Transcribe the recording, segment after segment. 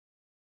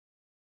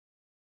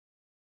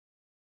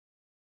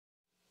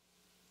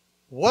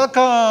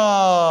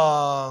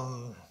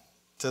Welcome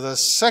to the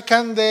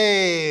second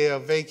day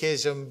of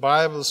Vacation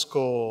Bible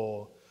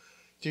School.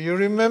 Do you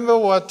remember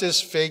what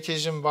this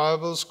Vacation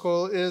Bible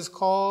School is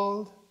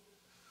called?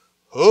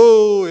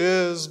 Who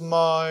is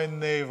my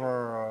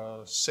neighbor?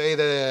 Say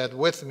that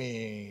with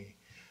me.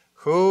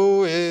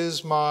 Who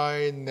is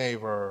my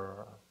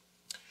neighbor?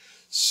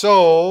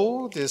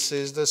 So, this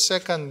is the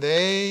second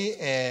day,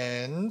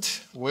 and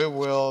we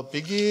will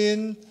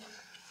begin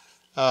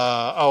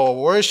our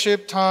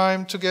worship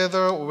time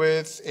together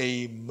with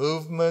a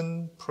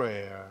movement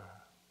prayer.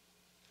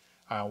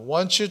 I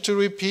want you to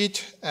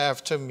repeat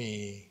after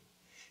me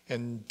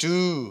and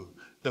do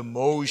the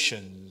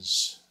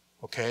motions,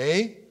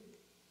 okay?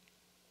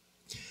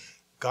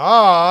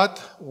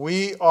 God,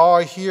 we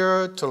are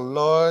here to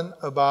learn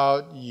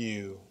about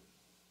you.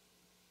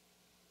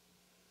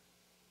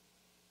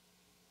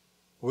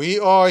 We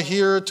are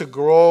here to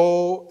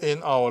grow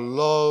in our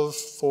love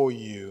for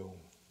you.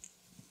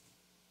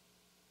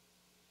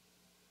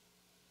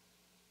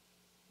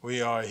 We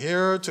are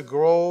here to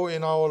grow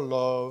in our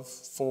love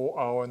for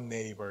our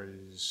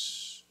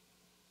neighbors.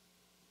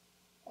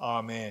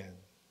 Amen.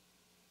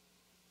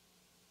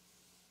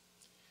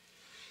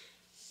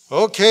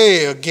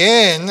 Okay,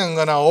 again, I'm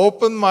going to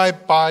open my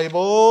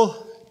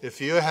Bible.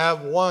 If you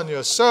have one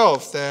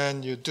yourself,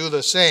 then you do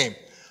the same.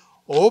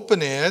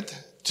 Open it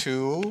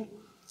to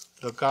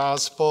the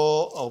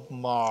Gospel of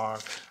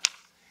Mark.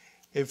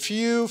 If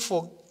you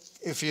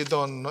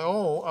don't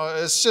know,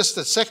 it's just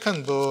the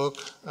second book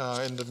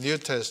in the New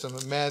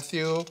Testament,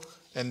 Matthew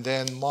and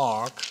then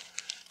Mark.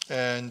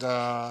 And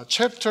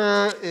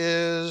chapter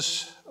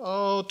is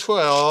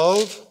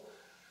 12.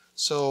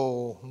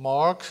 So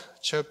Mark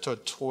chapter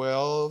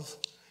 12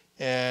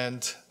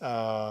 and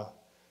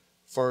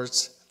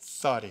verse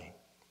 30.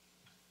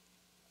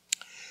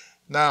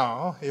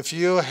 Now, if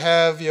you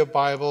have your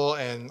Bible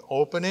and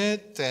open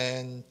it,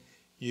 then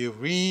you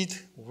read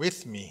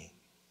with me.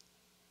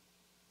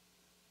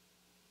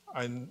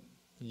 I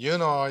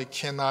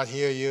cannot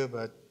hear you,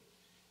 but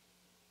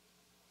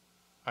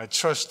I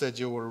trust that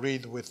you will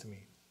read with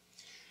me.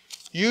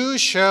 You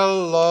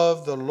shall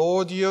love the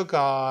Lord your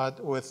God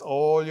with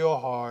all your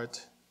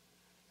heart,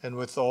 and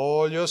with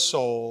all your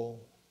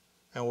soul,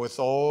 and with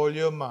all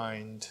your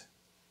mind,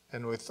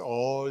 and with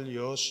all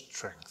your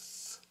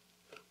strength.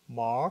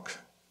 Mark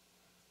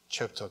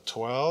chapter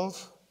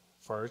 12,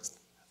 verse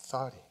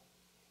 30.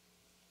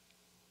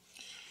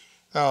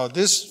 Now,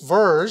 this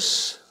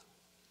verse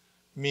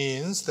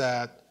means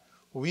that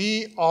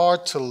we are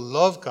to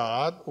love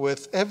God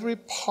with every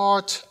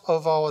part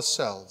of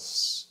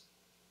ourselves.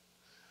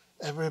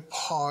 Every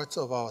part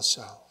of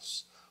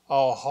ourselves.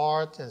 Our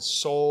heart and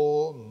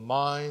soul,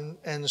 mind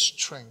and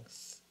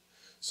strength.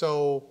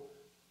 So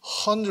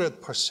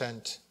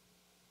 100%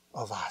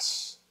 of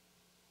us.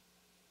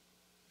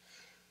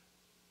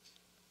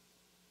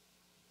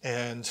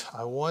 And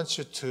I want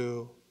you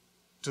to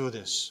do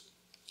this.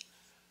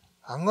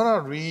 I'm going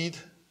to read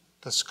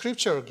the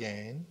scripture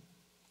again.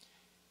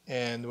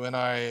 And when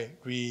I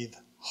read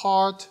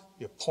heart,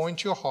 you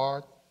point your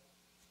heart.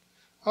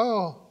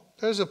 Oh,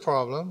 there's a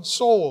problem.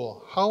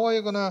 Soul. How are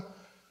you going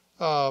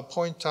to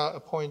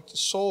point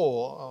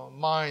soul,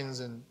 minds,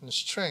 and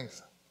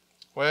strength?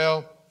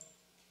 Well,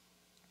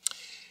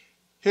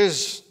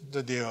 here's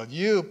the deal.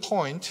 You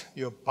point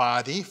your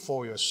body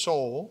for your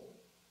soul,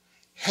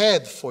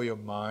 head for your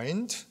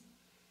mind,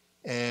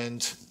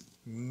 and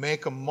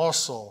make a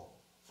muscle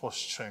for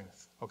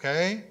strength.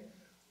 Okay?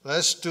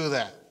 Let's do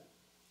that.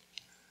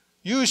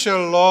 You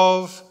shall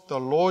love the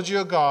Lord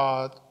your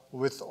God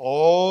with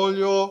all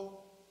your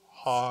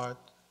heart,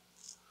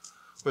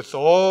 with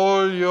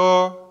all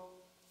your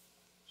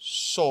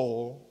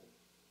soul,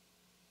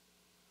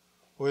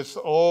 with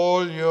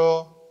all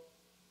your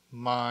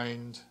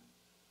mind,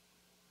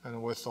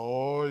 and with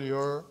all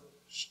your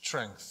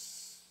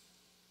strength.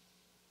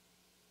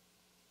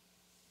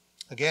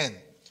 Again,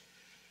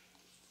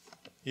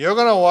 you're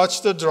going to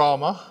watch the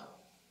drama,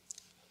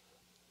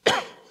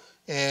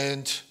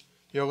 and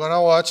you're going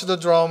to watch the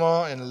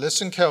drama and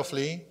listen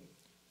carefully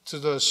to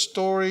the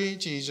story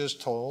Jesus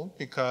told,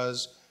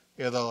 because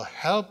it'll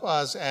help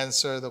us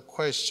answer the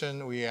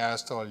question we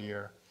asked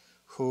earlier.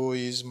 Who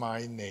is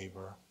my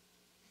neighbor?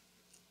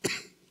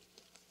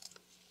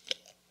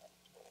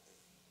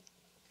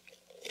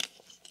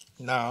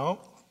 Now,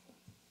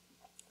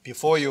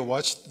 before you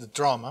watch the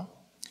drama,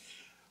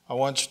 I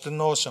want you to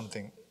know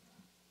something.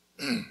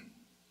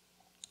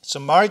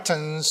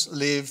 Samaritans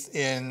lived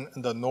in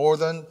the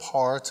northern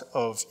part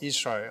of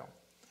Israel.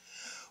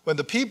 When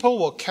the people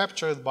were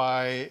captured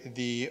by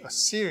the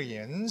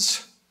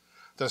Assyrians,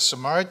 the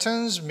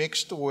Samaritans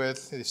mixed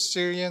with the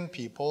Syrian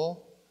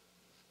people.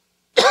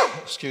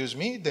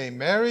 They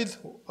married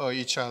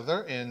each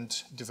other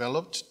and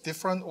developed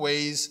different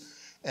ways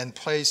and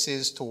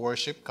places to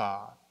worship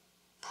God.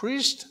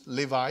 Priests,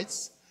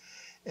 Levites,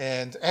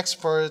 and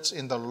experts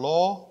in the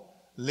law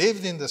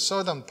lived in the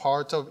southern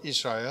part of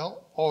Israel,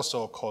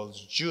 also called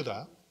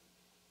Judah.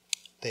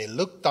 They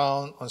looked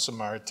down on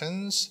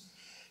Samaritans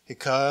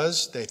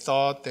because they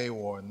thought they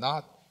were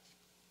not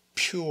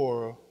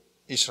pure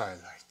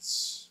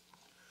Israelites.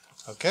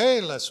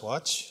 Okay, let's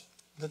watch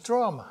the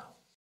drama.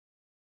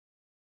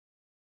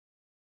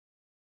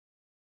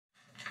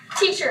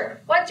 Teacher,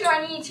 what do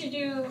I need to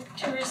do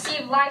to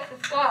receive life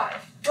with God?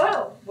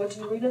 Well, what do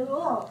you read in the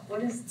law?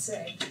 What does it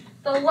say?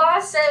 The law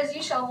says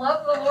you shall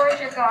love the Lord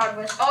your God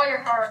with all your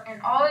heart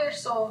and all your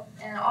soul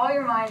and all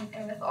your mind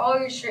and with all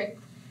your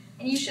strength.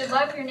 And you should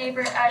love your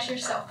neighbor as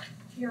yourself.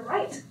 You're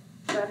right.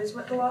 That is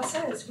what the law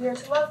says. We are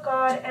to love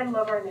God and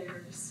love our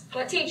neighbors.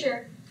 But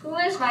teacher, who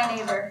is my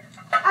neighbor?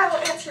 I will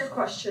answer your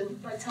question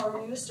by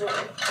telling you a story.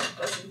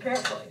 Listen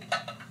carefully.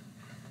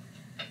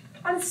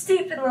 On a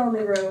steep and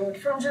lonely road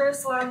from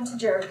Jerusalem to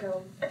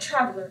Jericho, a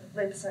traveler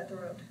lay beside the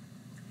road.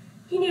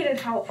 He needed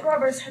help.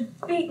 Robbers had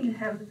beaten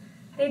him.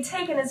 They'd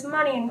taken his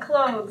money and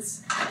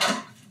clothes.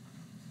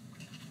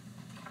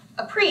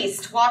 A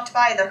priest walked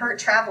by the hurt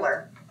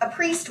traveler. A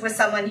priest was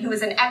someone who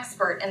was an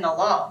expert in the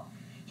law.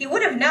 He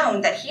would have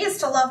known that he is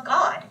to love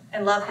God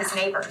and love his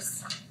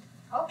neighbors.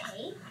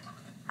 Okay.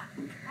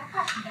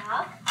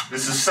 Dog.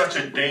 This is such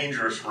a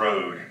dangerous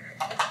road.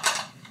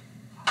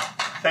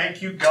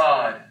 Thank you,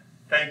 God.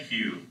 Thank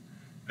you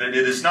that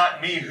it is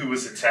not me who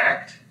was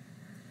attacked.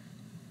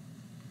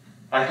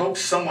 I hope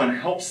someone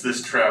helps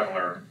this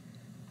traveler.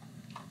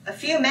 A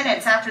few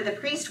minutes after the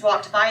priest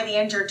walked by the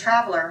injured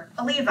traveler,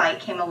 a Levite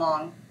came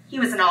along. He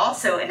was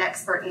also an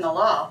expert in the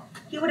law.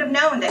 He would have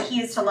known that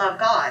he is to love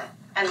God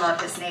and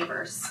love his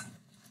neighbors.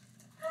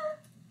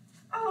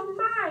 Oh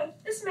my,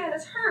 this man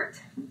is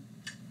hurt.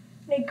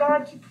 May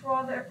God keep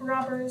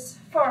robbers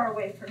far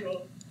away from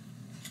me.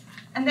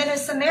 And then a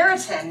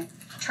Samaritan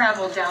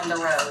traveled down the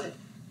road.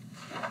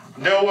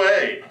 No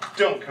way.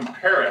 Don't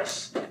compare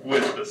us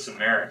with the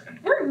Samaritan.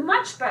 We're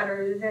much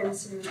better than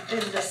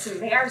the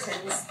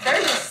Samaritans.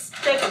 They're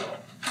despicable.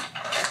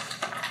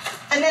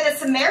 And then a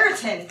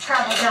Samaritan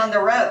traveled down the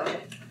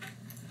road.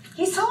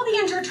 He saw the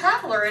injured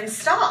traveler and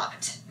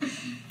stopped.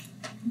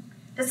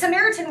 The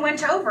Samaritan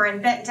went over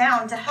and bent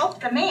down to help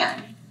the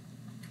man.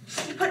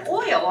 He put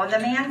oil on the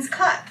man's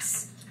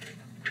cuts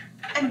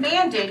and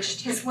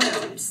bandaged his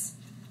wounds.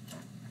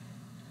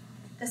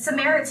 The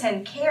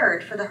Samaritan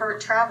cared for the hurt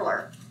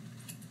traveler.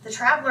 The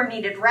traveler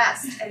needed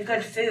rest and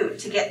good food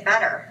to get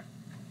better.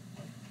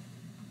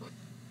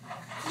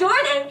 You're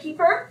an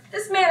innkeeper.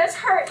 This man is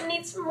hurt and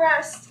needs some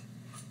rest.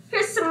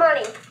 Here's some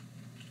money.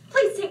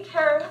 Please take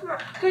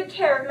good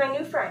care of my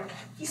new friend.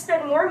 If you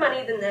spend more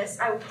money than this,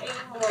 I will pay you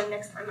more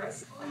next time I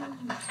see you.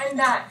 And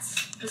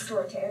that's the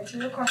story to answer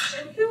your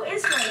question. Who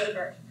is my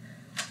neighbor?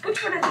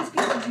 Which one of these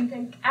people do you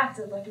think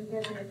acted like a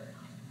good neighbor?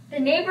 The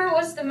neighbor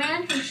was the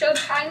man who showed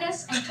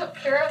kindness and took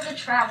care of the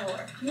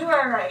traveler. You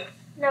are right.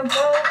 Now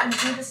go and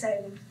do the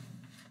same.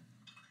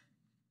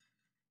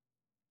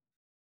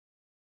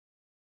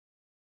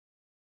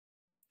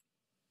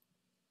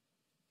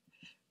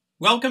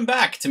 Welcome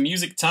back to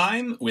Music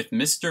Time with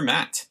Mr.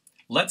 Matt.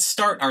 Let's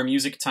start our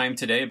music time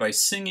today by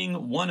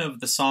singing one of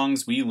the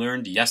songs we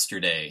learned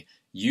yesterday,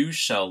 You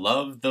Shall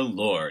Love the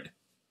Lord.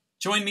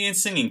 Join me in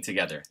singing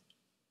together.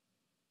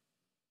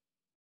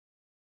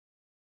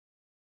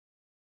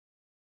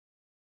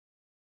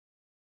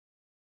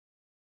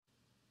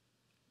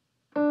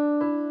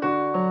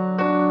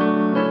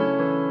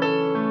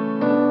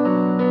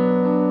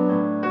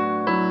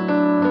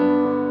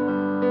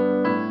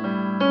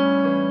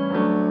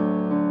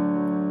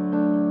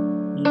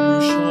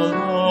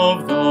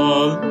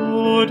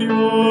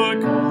 Your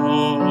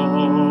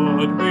God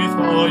with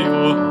all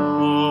your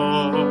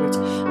heart,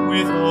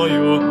 with all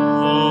your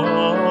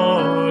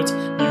heart.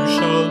 You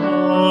shall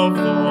love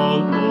the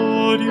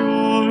Lord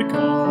your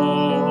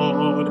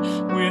God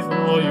with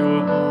all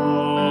your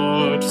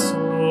heart,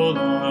 soul,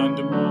 and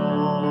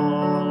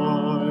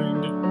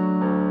mind.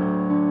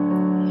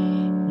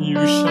 You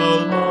shall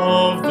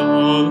love the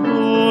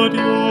Lord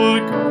your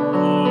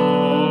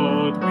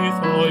God with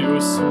all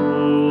your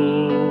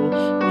soul,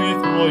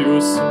 with all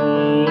your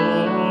soul.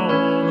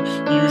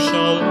 You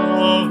shall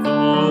love the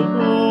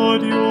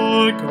Lord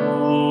your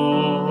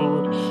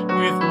God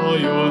with all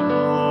your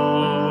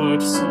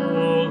heart,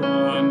 soul,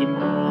 and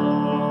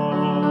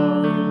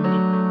mind.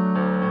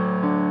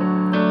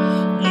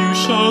 You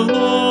shall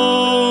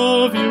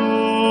love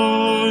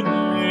your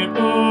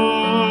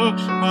neighbor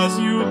as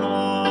you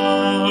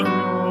love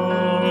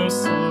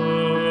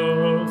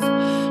yourself.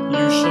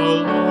 You shall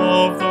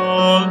love the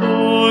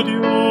Lord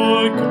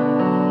your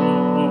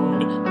God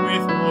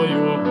with all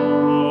your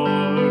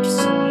heart,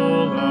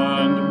 soul,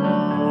 and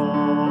mind.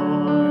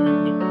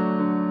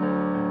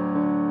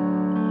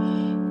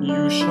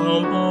 You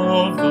shall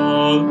love the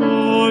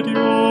Lord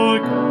your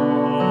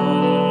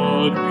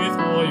God with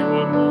all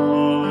your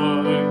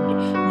mind,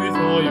 with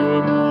all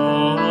your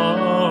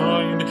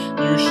mind.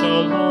 You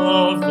shall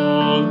love the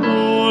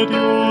Lord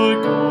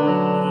your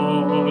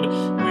God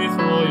with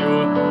all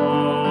your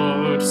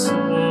heart,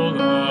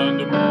 soul, and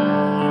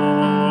mind.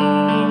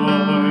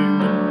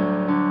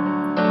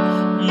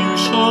 You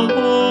shall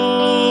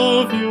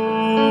love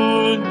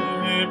your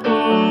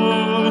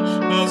neighbor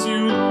as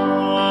you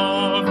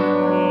love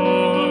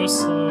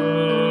yourself.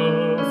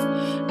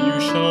 You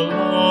shall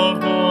love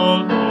the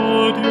Lord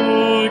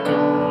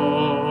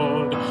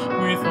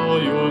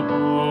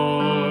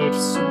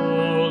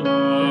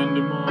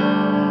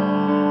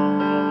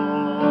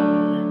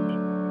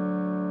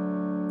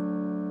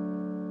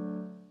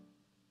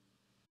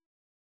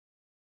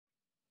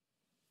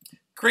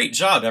Great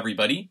job,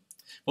 everybody!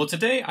 Well,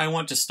 today I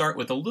want to start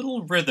with a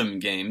little rhythm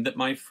game that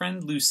my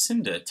friend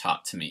Lucinda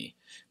taught to me.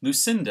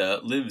 Lucinda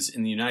lives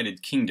in the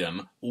United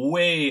Kingdom,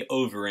 way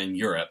over in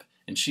Europe,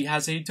 and she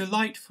has a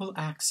delightful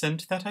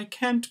accent that I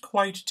can't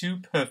quite do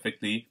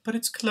perfectly, but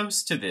it's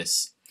close to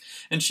this.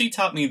 And she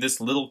taught me this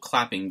little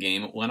clapping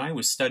game when I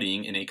was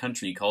studying in a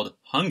country called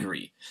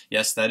Hungary.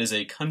 Yes, that is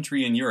a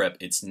country in Europe.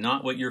 It's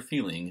not what you're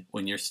feeling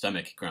when your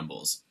stomach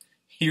grumbles.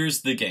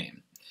 Here's the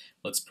game.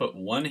 Let's put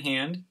one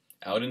hand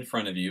out in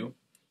front of you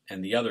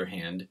and the other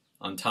hand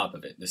on top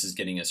of it. This is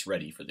getting us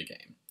ready for the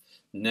game.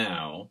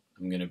 Now,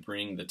 I'm going to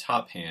bring the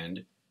top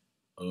hand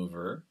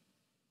over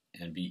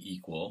and be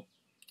equal,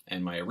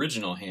 and my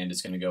original hand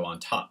is going to go on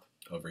top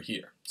over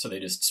here. So they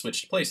just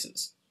switched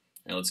places.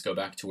 Now let's go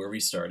back to where we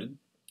started,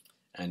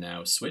 and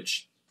now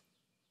switch,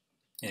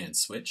 and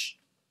switch,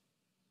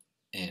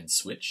 and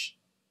switch,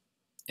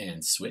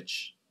 and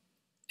switch,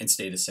 and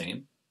stay the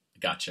same.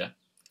 Gotcha.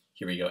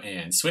 Here we go,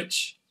 and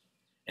switch,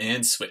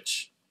 and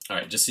switch. All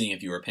right, just seeing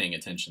if you were paying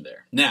attention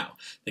there. Now,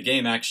 the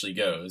game actually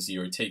goes, you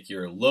would take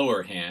your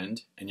lower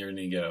hand and you're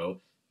going to go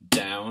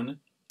down,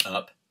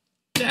 up,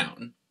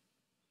 down.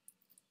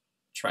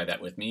 Try that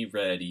with me.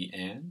 Ready,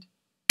 and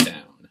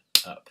down,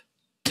 up,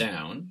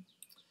 down.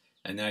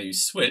 And now you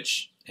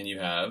switch and you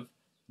have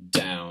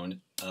down,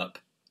 up,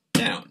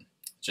 down,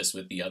 just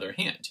with the other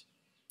hand.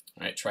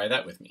 All right, try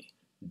that with me.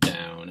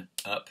 Down,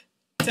 up,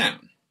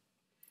 down.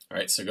 All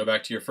right, so go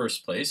back to your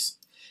first place.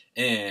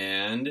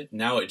 And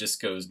now it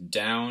just goes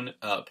down,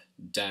 up,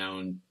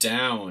 down,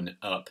 down,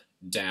 up,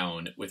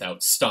 down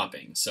without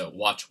stopping. So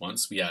watch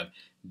once. We have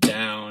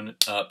down,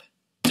 up,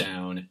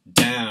 down,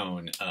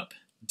 down, up,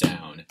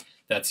 down.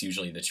 That's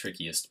usually the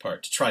trickiest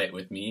part. Try it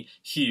with me.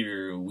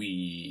 Here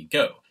we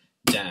go.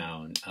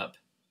 Down, up,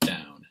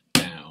 down,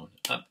 down,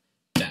 up,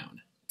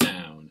 down,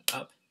 down,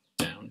 up,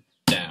 down,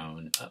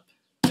 down, up,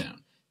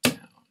 down,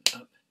 down,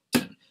 up,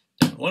 down,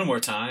 down. One more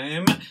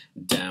time.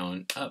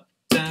 Down, up,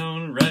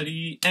 down,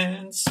 ready,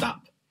 and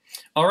stop.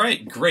 All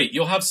right, great.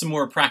 You'll have some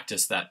more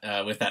practice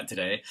with that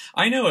today.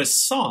 I know a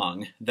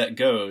song that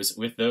goes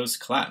with those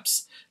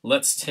claps.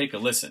 Let's take a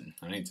listen.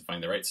 I need to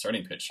find the right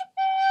starting pitch.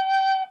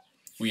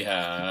 We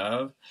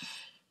have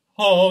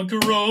all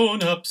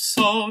grown-ups,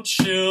 all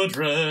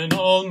children,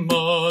 all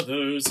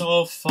mothers,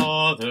 all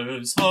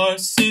fathers, our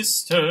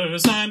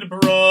sisters and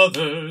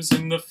brothers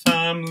in the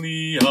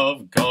family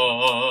of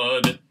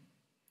God.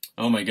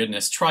 Oh my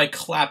goodness, try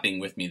clapping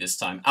with me this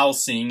time. I'll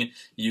sing,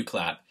 you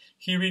clap.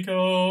 Here we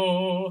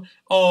go.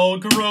 All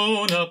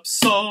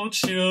grown-ups, all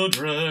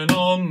children,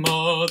 all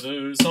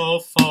mothers, all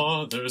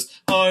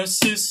fathers, our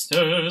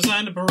sisters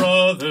and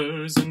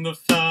brothers in the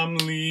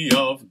family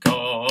of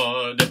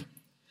God.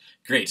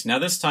 Great, now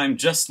this time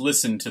just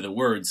listen to the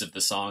words of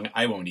the song.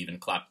 I won't even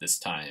clap this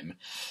time.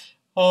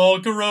 All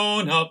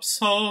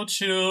grown-ups, all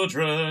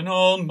children,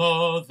 all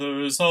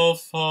mothers, all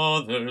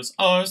fathers,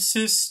 our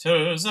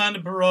sisters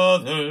and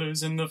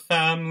brothers in the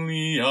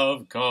family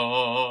of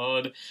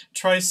God.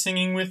 Try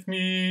singing with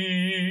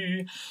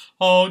me.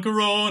 All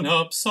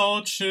grown-ups,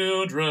 all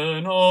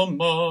children, all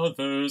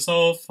mothers,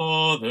 all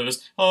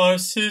fathers, our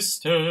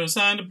sisters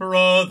and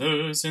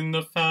brothers in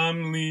the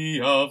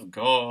family of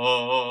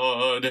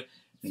God.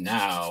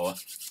 Now,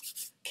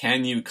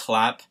 can you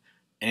clap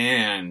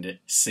and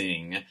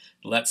sing?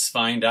 Let's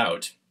find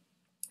out.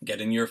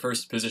 Get in your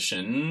first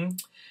position.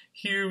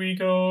 Here we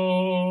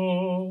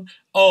go.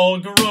 All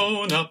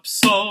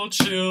grown-ups, all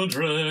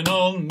children,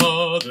 all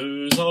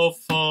mothers, all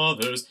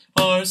fathers,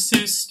 our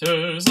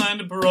sisters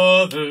and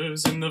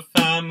brothers in the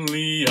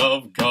family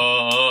of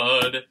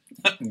God.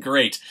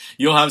 Great.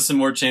 You'll have some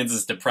more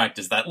chances to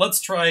practice that.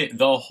 Let's try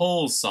the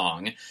whole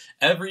song.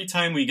 Every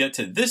time we get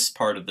to this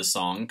part of the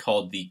song,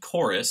 called the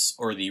chorus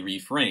or the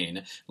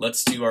refrain,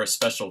 let's do our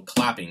special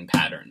clapping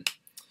pattern.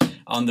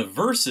 On the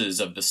verses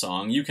of the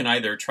song, you can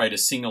either try to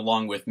sing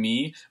along with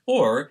me,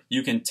 or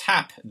you can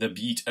tap the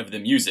beat of the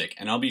music,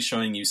 and I'll be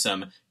showing you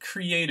some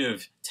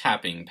creative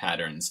tapping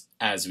patterns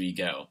as we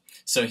go.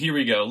 So here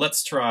we go.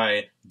 Let's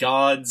try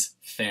God's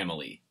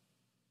Family.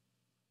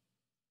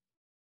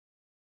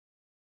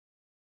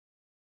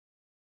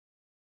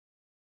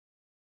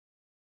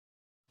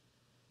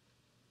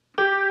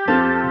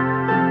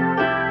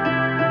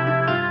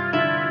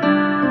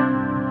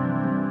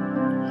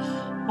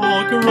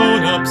 All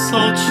grown-ups,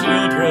 all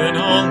children,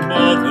 all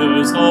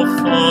mothers, all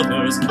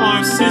fathers,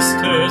 our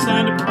sisters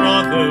and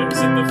brothers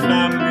in the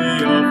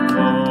family of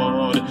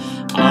God.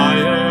 I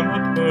am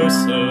a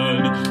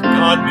person,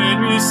 God made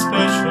me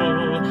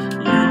special.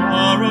 You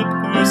are a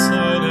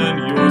person and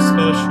you're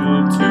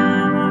special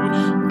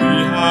too. We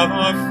have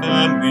our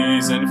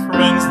families and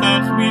friends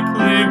that we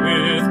play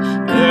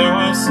with. There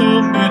are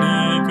so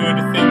many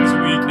good things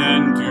we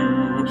can do.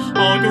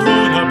 All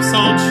grown-ups,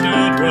 all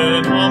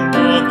children, all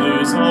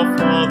mothers, all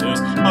fathers,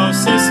 our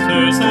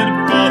sisters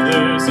and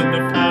brothers in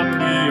the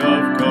family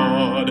of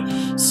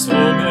God. So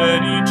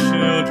many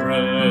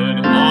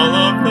children, all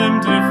of them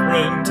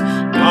different.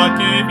 God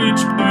gave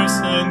each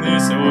person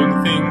his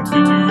own thing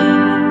to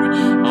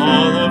do.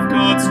 All of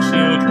God's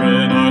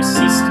children are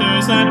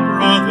sisters and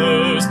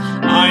brothers.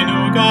 I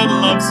know God God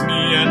loves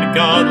me and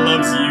God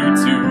loves you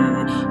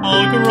too.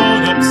 All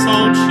grown-ups,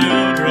 all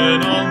children,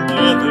 all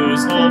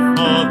mothers, all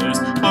fathers,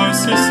 our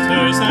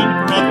sisters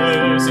and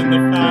brothers in the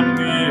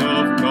family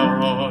of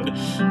God.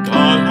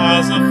 God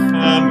has a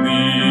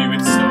family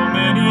with so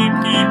many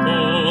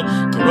people,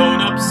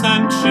 grown-ups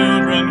and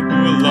children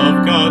who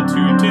love God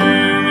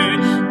today.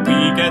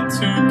 We get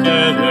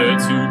together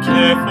to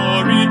care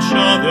for each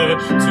other,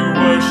 to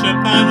worship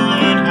and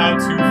learn how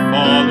to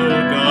follow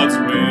God's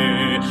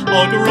way.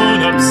 All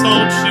grown-ups,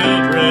 all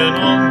children,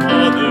 all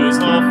mothers,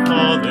 all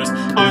fathers,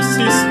 our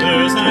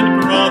sisters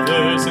and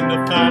brothers in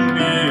the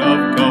family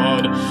of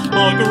God.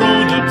 All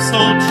grown-ups,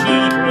 all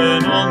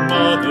children, all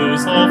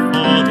mothers, all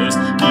fathers,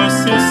 our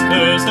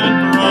sisters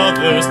and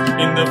brothers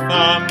in the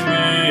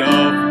family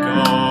of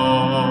God.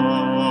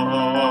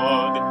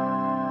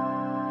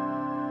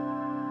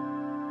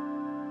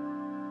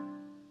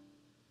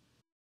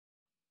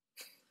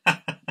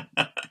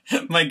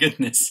 My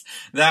goodness,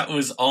 that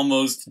was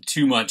almost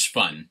too much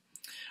fun.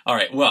 All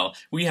right, well,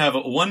 we have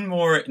one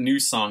more new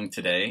song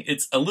today.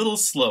 It's a little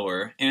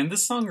slower, and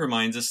this song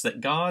reminds us that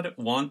God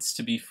wants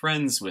to be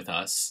friends with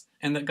us,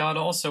 and that God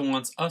also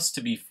wants us to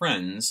be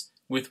friends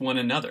with one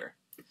another.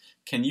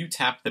 Can you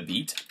tap the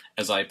beat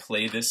as I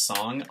play this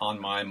song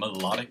on my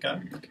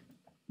melodica?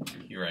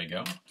 Here I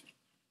go.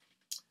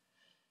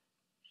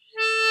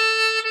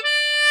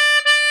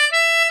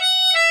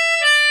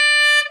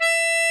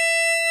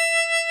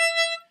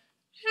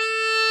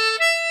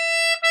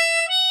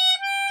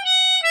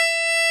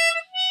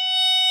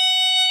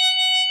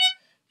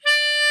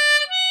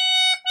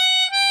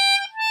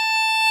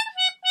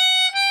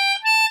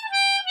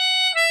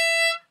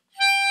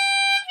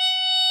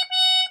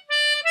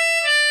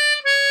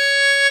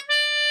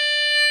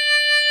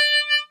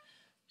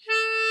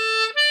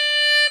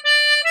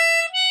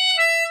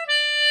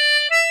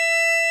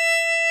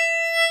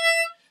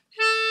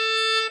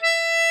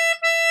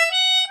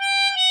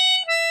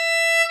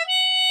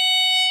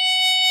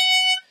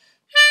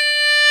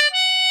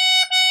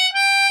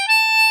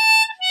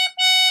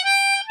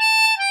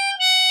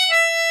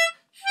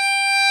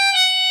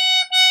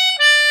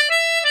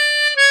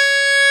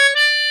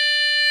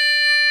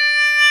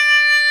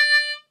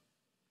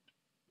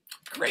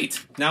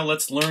 Great, now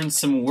let's learn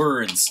some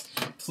words.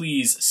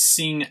 Please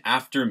sing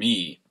after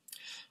me.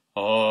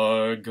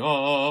 Our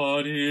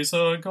God is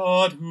a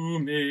God who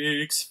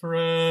makes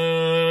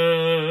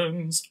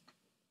friends.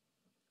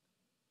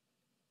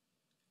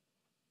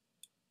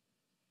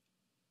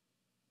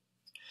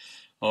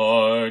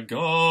 Our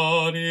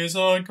God is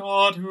a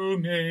God who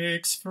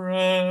makes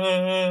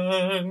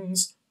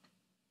friends.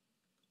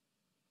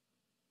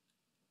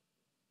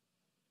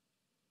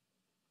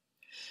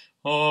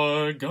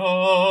 Our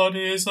God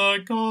is a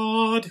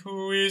God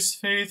who is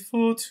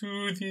faithful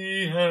to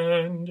the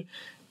end.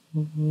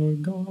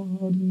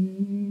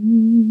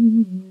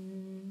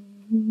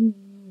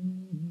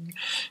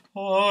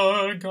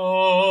 Our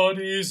God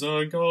is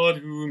a God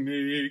who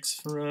makes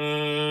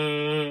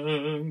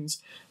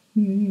friends.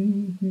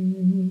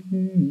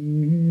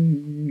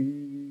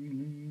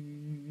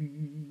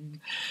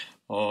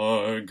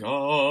 Our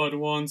God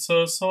wants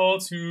us all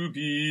to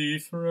be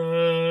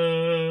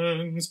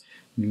friends.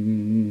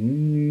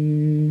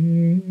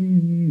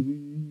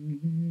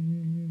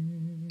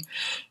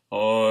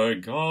 Our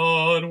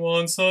God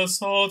wants us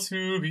all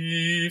to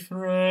be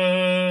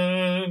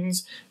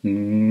friends.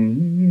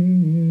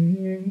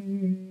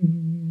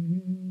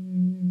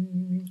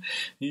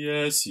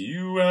 Yes,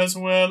 you as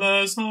well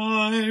as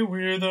I,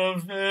 we're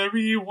the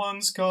very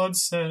ones God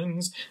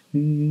sends.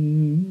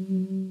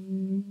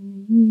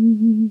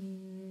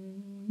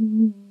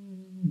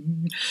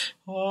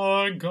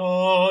 Our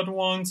God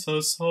wants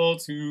us all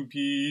to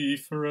be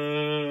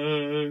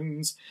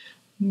friends.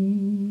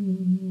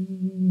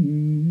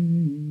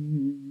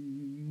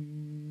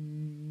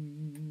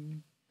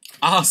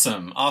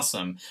 Awesome,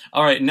 awesome.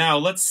 All right, now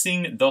let's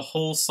sing the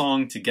whole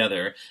song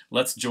together.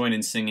 Let's join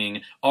in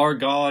singing, Our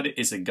God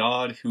is a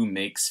God who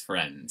makes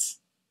friends.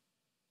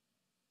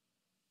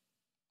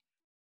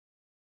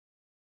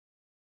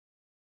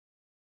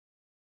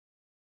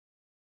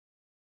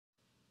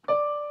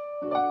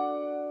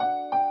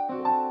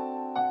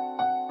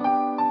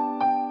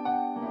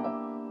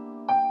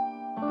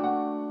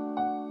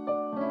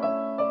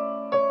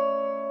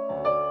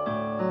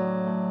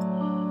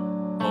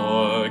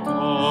 Our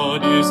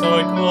God is a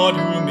God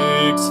who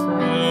makes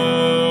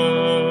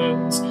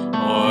friends.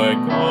 Our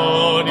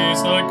God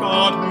is a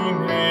God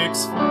who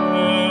makes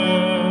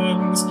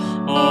friends.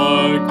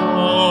 Our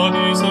God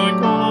is a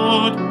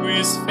God who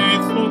is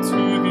faithful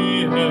to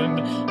the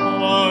end.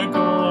 Our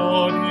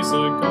God is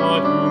a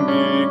God who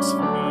makes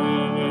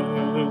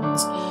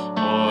friends.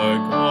 Our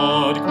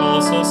God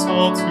calls us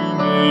all to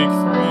make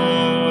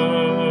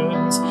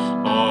friends.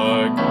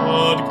 Our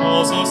God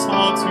calls us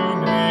all to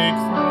make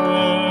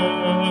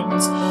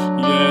friends.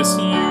 Yes,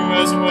 you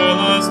as well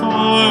as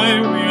I,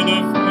 we're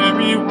the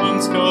very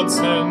ones God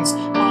sends.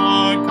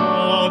 Our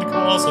God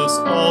calls us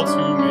all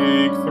to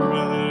make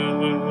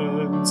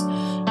friends.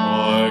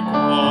 Our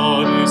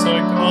God is a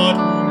God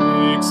who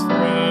makes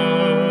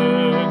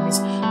friends.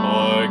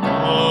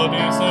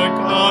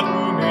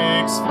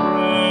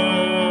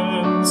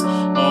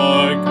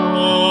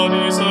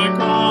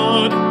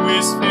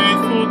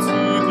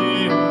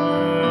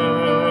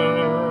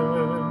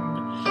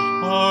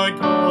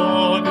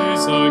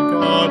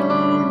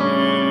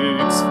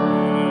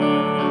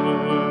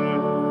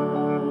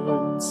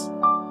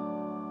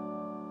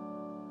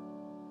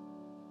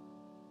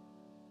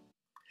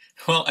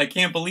 Well, I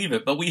can't believe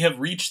it, but we have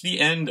reached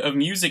the end of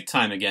music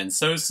time again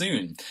so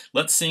soon.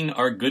 Let's sing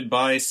our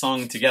goodbye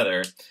song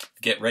together.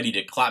 Get ready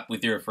to clap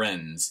with your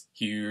friends.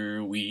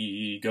 Here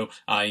we go.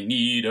 I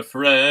need a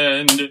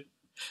friend.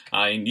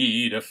 I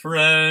need a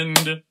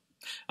friend.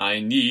 I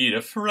need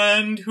a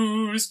friend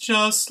who's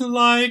just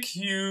like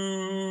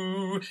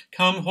you.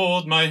 Come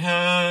hold my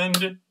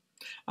hand.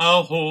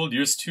 I'll hold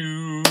yours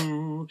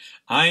too.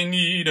 I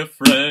need a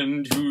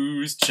friend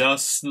who's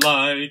just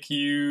like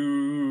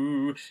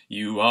you.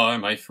 You are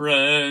my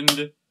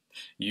friend.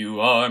 You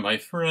are my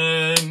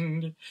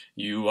friend.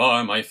 You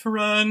are my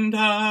friend,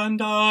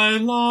 and I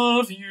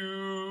love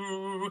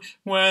you.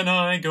 When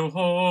I go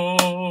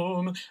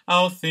home,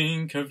 I'll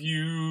think of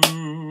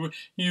you.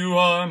 You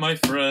are my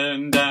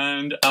friend,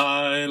 and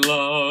I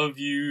love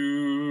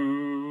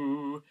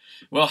you.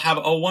 Well, have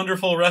a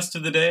wonderful rest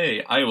of the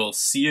day. I will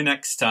see you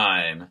next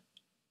time.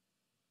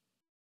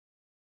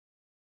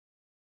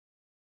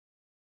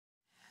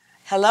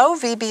 Hello,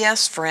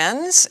 VBS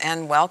friends,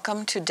 and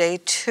welcome to day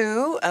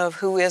 2 of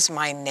Who is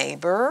My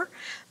Neighbor?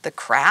 The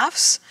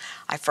crafts.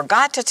 I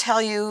forgot to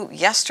tell you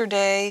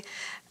yesterday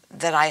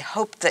that I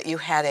hoped that you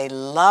had a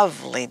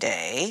lovely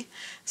day,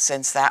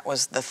 since that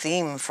was the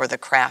theme for the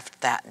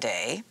craft that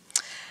day.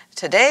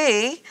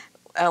 Today,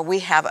 we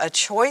have a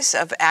choice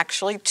of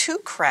actually 2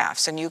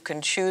 crafts, and you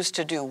can choose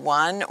to do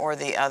one or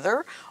the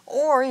other,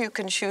 or you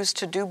can choose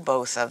to do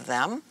both of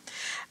them.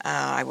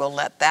 I will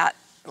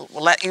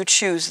let you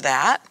choose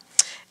that.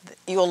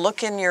 You'll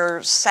look in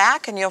your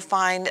sack and you'll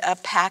find a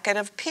packet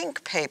of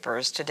pink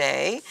papers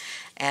today,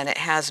 and it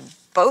has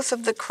both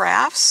of the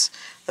crafts.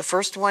 The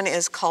first one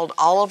is called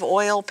olive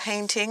oil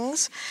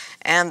paintings,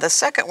 and the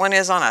second one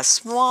is on a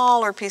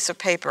smaller piece of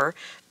paper,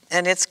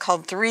 and it's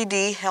called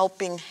 3D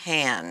Helping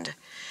Hand.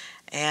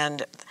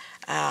 And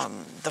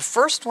the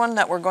first one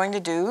that we're going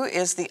to do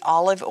is the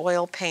olive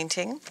oil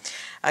painting.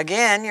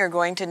 Again, you're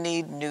going to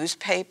need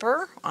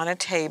newspaper on a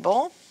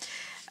table.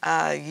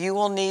 You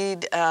will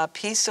need a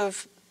piece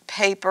of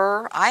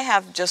paper. I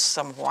have just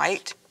some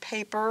white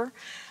paper.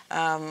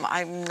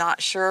 I'm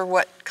not sure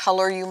what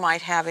color you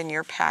might have in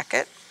your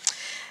packet.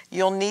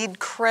 You'll need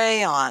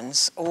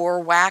crayons or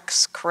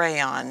wax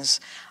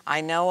crayons.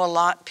 I know a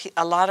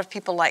lot of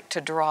people like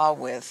to draw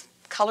with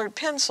colored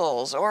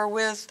pencils or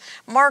with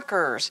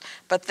markers,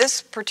 but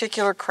this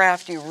particular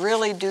craft you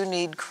really do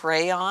need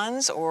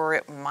crayons, or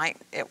it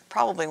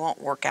probably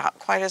won't work out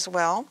quite as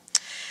well.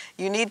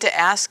 You need to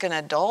ask an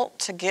adult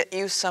to get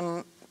you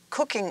some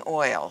cooking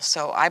oil.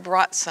 So I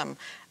brought some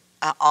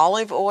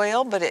olive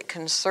oil, but it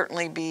can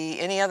certainly be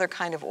any other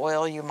kind of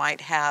oil you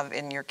might have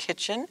in your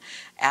kitchen.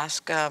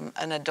 Ask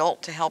an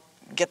adult to help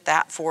get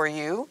that for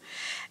you.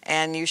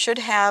 And you should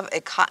have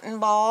a cotton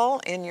ball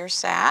in your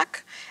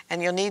sack,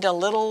 and you'll need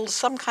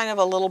some kind of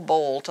a little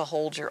bowl to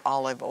hold your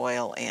olive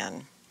oil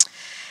in.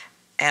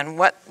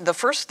 And the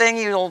first thing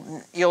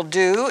you'll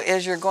do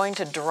is you're going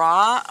to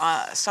draw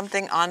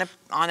something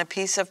on a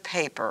piece of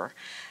paper.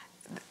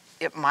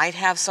 It might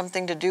have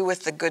something to do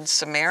with the Good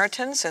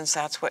Samaritan, since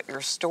that's what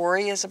your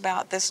story is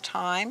about this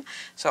time.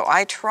 So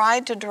I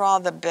tried to draw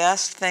the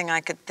best thing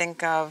I could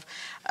think of,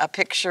 a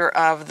picture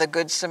of the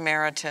Good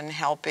Samaritan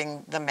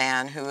helping the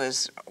man who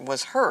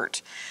was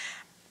hurt.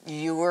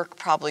 You were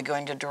probably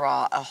going to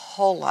draw a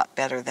whole lot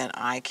better than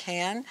I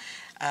can.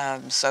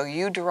 So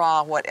you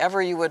draw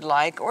whatever you would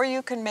like, or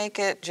you can make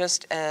it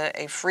just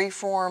a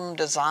free-form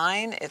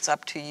design. It's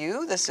up to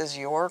you. This is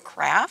your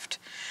craft.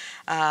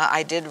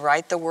 I did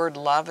write the word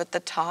love at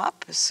the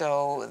top,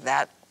 so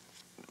that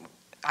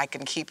I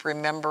can keep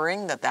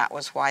remembering that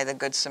was why the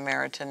Good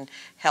Samaritan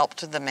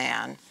helped the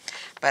man.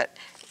 But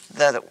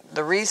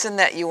the reason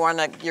that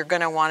you're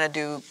going to want to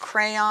do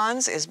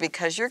crayons is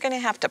because you're going to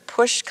have to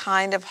push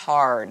kind of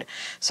hard.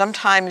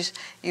 Sometimes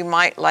you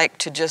might like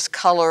to just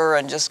color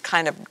and just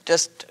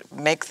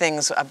make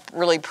things a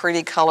really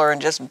pretty color and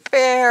just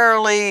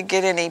barely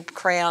get any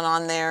crayon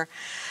on there.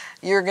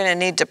 You're going to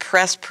need to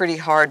press pretty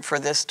hard for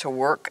this to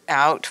work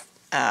out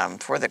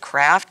for the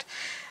craft.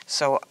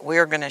 So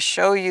we're going to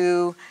show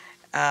you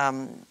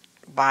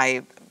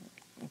by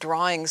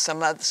drawing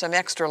some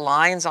extra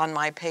lines on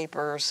my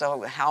paper,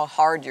 so how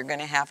hard you're going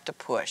to have to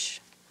push.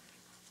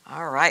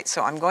 All right,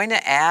 so I'm going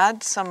to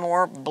add some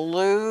more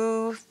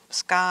blue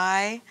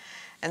sky.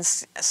 And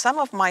some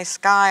of my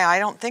sky, I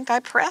don't think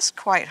I pressed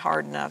quite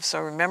hard enough. So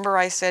remember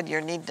I said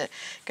you're going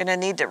to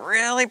need to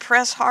really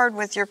press hard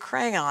with your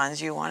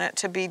crayons. You want it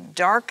to be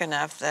dark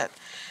enough that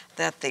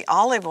the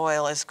olive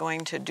oil is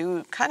going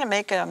to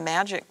make a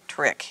magic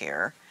trick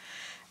here.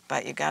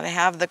 But you got to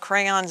have the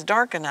crayons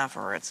dark enough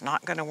or it's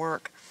not going to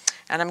work.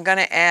 And I'm going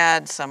to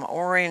add some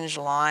orange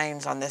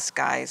lines on this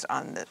guy's,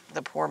 on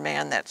the poor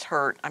man that's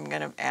hurt. I'm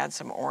going to add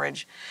some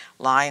orange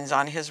lines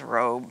on his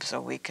robe so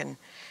we can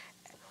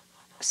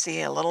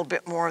see a little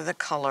bit more of the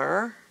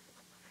color.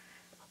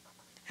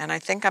 And I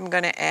think I'm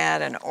going to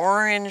add an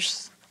orange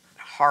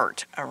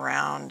heart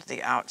around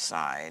the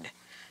outside,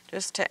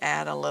 just to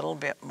add a little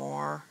bit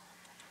more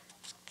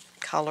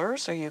color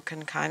so you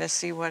can kind of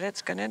see what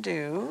it's going to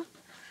do.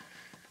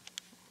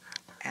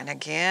 And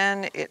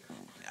again,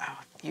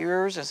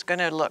 yours is going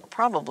to look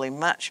probably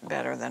much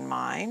better than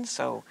mine,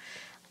 so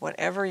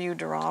whatever you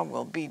draw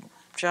will be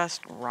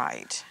just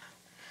right.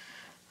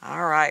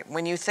 All right,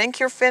 when you think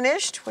you're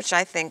finished, which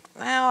I think,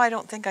 well, I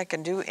don't think I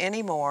can do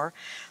any more,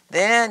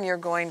 then you're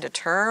going to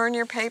turn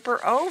your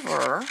paper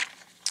over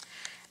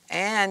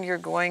and you're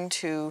going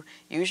to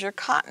use your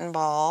cotton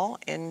ball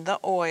in the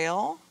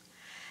oil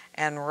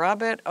and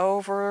rub it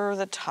over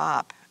the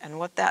top. And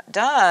what that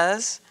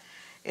does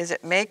is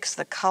it makes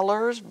the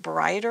colors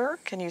brighter.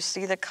 Can you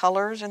see the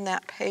colors in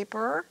that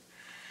paper?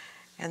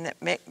 And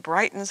that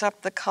brightens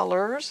up the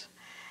colors.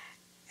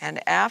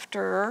 And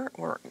after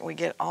we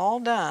get all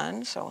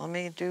done, so let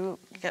me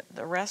get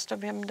the rest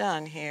of him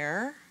done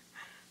here.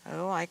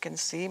 Oh, I can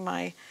see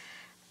my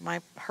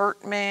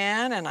hurt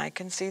man, and I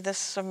can see the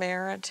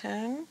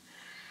Samaritan.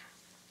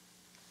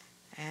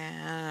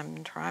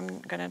 And I'm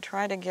going to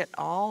try to get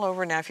all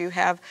over. Now, if you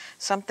have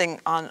something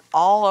on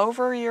all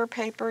over your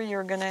paper,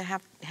 you're going to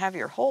have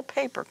your whole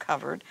paper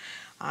covered.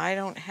 I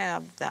don't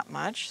have that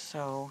much,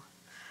 so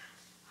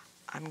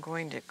I'm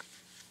going to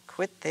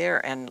quit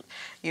there. And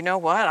you know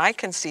what? I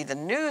can see the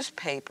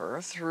newspaper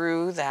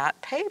through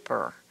that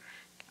paper.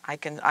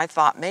 I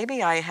thought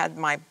maybe I had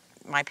my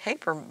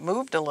paper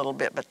moved a little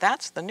bit, but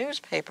that's the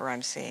newspaper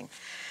I'm seeing.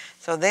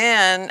 So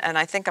then, and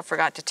I think I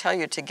forgot to tell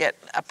you to get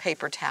a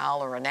paper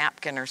towel or a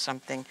napkin or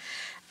something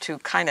to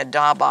kind of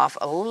daub off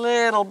a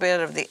little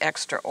bit of the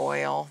extra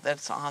oil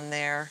that's on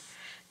there,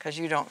 because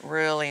you don't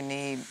really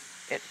need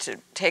it to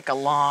take a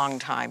long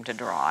time to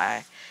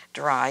dry.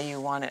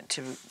 You want it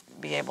to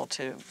be able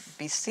to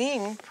be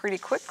seen pretty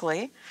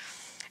quickly.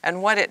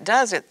 And what it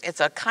does, it's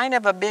a kind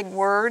of a big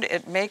word.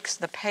 It makes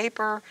the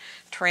paper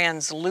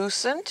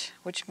translucent,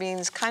 which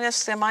means kind of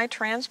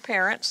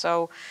semi-transparent.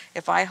 So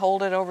if I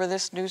hold it over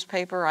this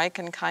newspaper, I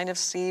can kind of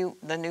see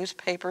the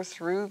newspaper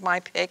through my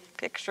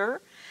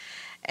picture.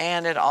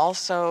 And it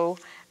also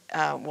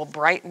will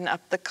brighten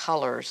up the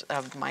colors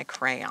of my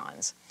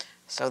crayons.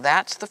 So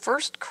that's the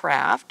first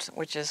craft,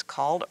 which is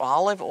called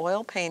olive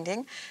oil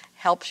painting.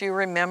 Helps you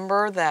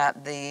remember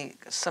that the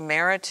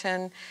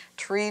Samaritan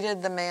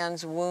treated the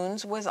man's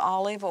wounds with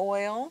olive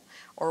oil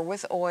or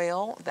with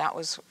oil. That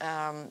was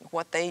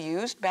what they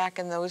used back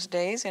in those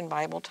days in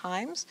Bible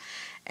times,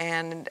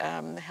 and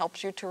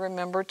helps you to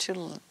remember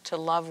to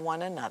love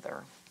one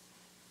another.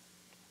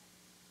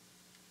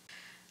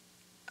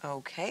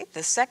 Okay,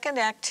 the second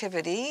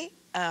activity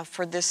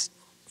for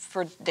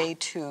day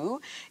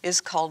 2 is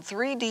called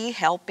 3D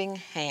Helping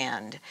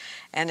Hand.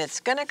 And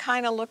it's going to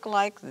kind of look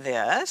like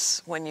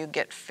this when you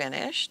get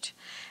finished.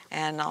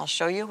 And I'll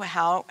show you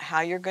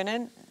how you're going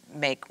to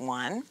make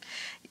one.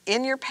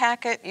 In your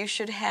packet, you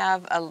should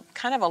have a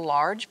kind of a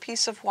large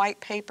piece of white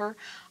paper.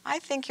 I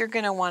think you're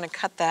going to want to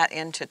cut that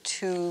into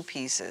 2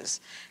 pieces,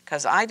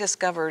 because I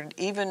discovered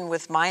even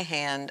with my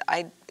hand,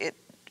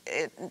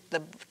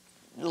 the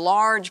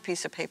large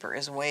piece of paper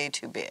is way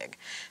too big.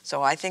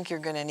 So I think you're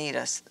going to need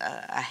a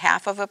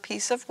half of a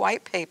piece of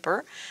white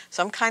paper,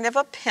 some kind of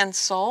a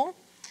pencil.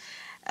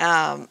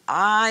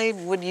 I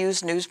would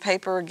use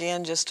newspaper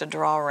again just to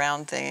draw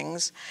around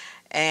things.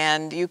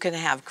 And you can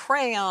have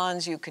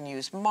crayons, you can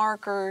use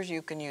markers,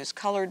 you can use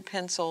colored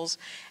pencils,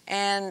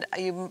 and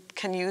you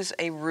can use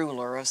a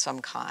ruler of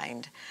some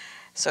kind.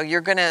 So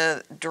you're going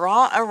to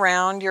draw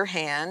around your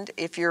hand.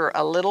 If you're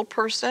a little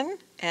person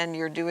and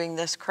you're doing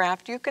this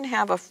craft, you can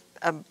have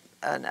an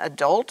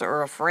adult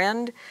or a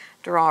friend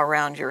draw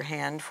around your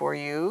hand for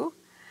you.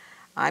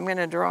 I'm going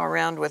to draw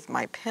around with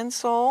my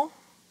pencil.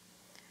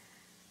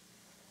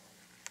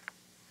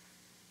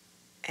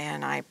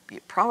 And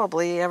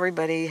probably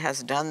everybody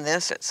has done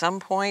this at some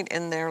point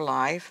in their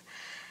life.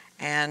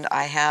 And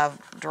I have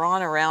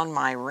drawn around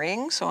my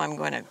ring, so I'm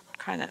going to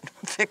kind of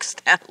fix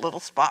that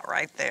little spot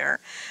right there.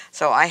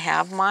 So I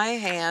have my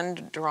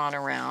hand drawn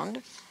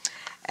around.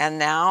 And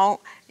now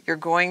you're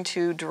going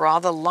to draw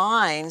the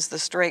lines, the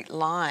straight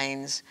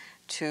lines,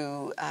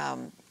 to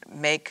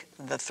make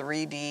the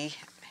 3D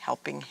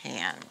helping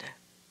hand.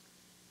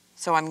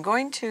 So I'm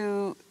going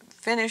to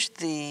finish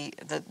the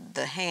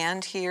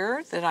hand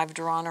here that I've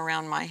drawn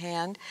around my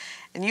hand.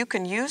 And you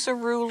can use a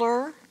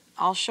ruler.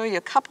 I'll show you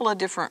a couple of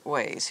different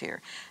ways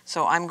here.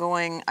 So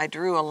I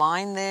drew a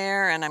line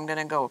there, and I'm going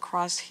to go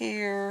across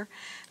here.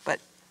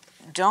 But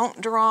don't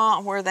draw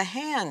where the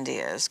hand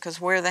is, because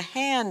where the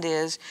hand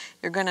is,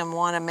 you're going to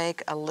want to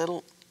make a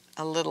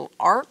little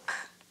arc.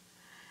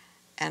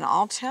 And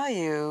I'll tell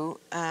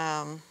you,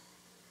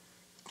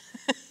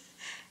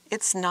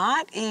 it's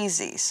not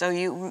easy.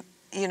 So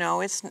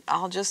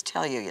I'll just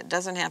tell you, it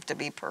doesn't have to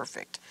be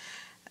perfect,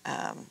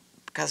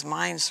 because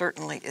mine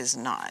certainly is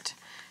not.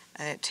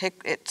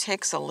 It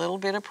takes a little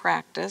bit of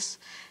practice.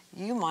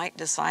 You might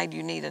decide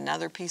you need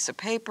another piece of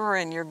paper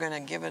and you're going to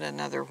give it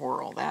another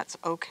whirl. That's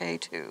okay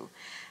too.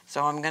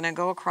 So I'm going to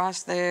go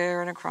across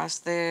there and across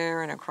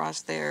there and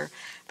across there,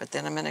 but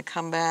then I'm going to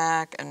come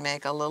back and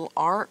make a little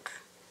arc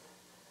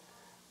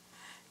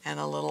and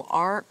a little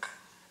arc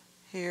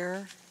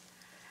here.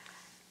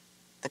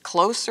 The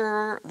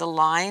closer the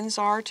lines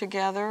are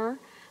together,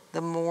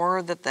 the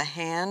more that the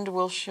hand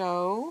will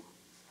show.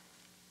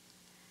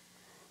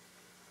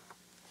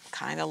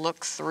 kind of look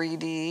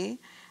 3D.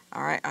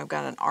 All right, I've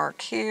got an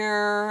arc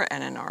here,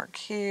 and an arc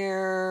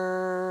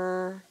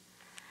here,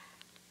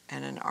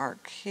 and an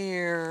arc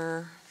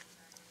here.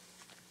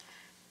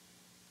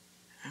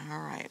 All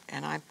right,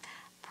 and I'm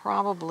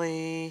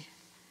probably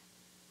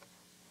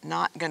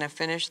not going to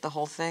finish the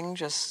whole thing,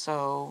 just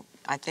so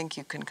I think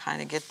you can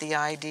kind of get the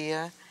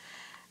idea.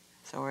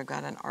 So we've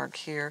got an arc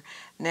here.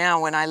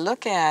 Now, when I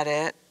look at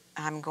it,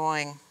 I'm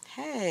going,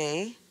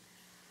 hey,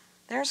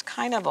 there's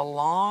kind of a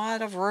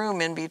lot of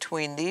room in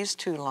between these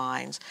two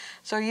lines.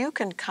 So you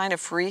can kind of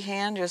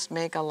freehand just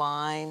make a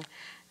line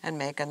and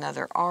make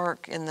another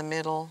arc in the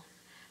middle.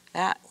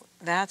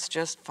 That's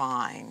just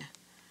fine.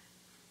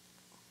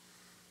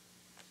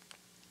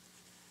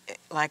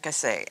 Like I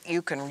say,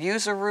 you can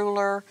use a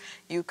ruler,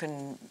 you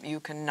can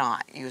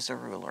not use a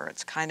ruler.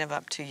 It's kind of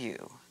up to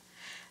you.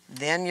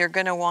 Then you're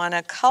going to want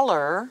to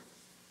color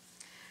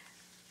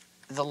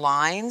the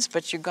lines,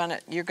 but you're gonna.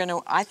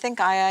 I think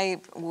I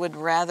would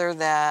rather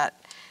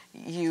that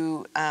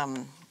you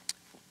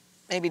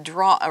maybe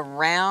draw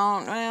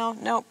around. Well,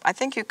 no, I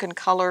think you can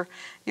color.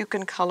 You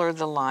can color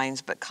the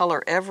lines, but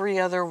color every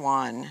other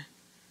one.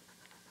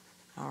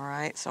 All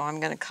right. So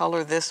I'm going to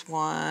color this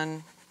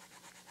one,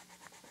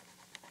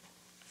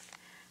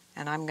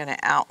 and I'm going to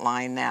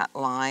outline that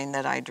line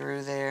that I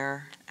drew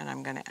there, and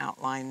I'm going to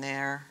outline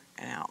there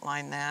and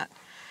outline that.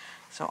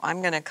 So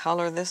I'm going to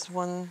color this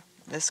one.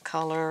 This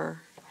color.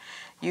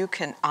 You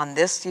can, on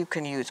this you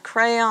can use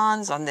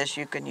crayons, on this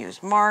you can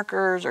use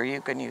markers, or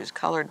you can use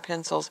colored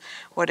pencils.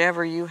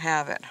 Whatever you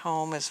have at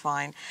home is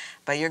fine.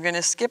 But you're going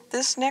to skip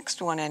this next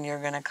one and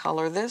you're going to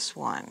color this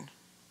one.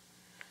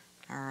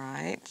 All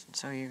right,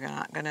 so you're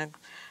not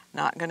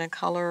going to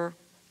color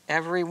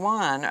every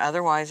one,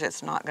 otherwise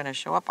it's not going to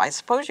show up. I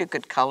suppose you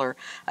could color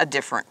a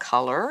different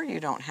color. You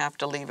don't have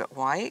to leave it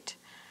white.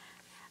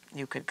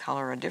 You could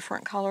color a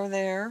different color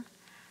there.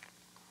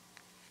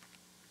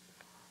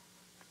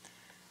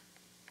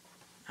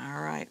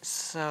 All right,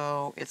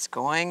 so it's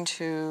going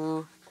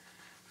to,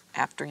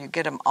 after you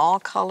get them all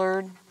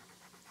colored,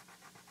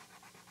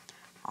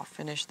 I'll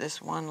finish this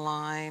one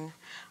line.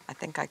 I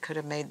think I could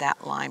have made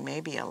that line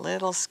maybe a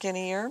little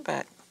skinnier,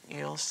 but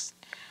you'll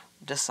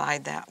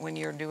decide that when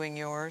you're doing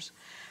yours.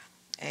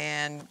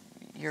 And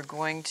you're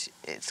going to,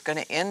 it's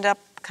going to end up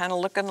kind of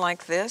looking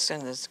like this,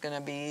 and it's going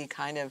to be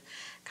kind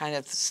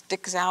of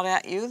sticks out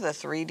at you, the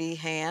 3D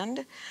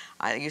hand.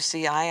 You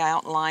see I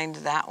outlined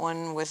that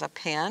one with a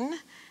pen,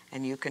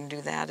 and you can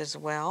do that as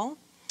well.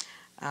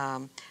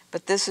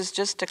 But this is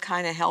just to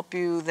kind of help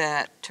you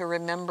to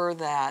remember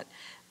that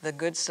the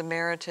Good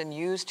Samaritan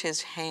used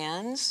his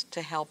hands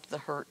to help the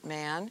hurt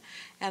man.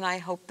 And I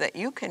hope that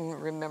you can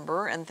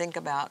remember and think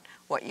about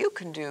what you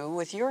can do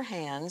with your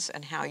hands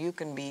and how you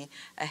can be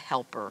a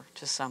helper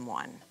to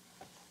someone.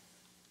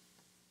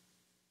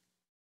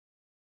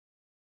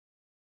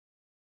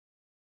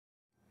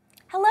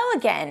 Hello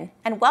again,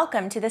 and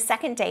welcome to the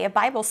second day of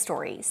Bible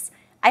Stories.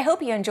 I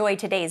hope you enjoyed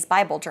today's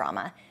Bible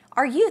drama.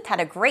 Our youth had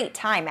a great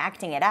time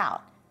acting it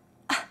out.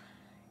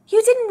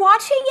 You didn't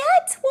watch it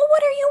yet? Well,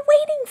 what are you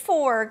waiting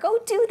for? Go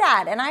do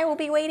that, and I will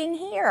be waiting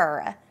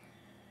here.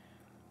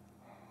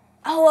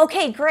 Oh,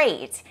 okay,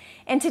 great.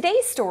 In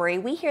today's story,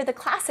 we hear the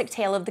classic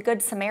tale of the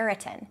Good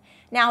Samaritan.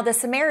 Now, the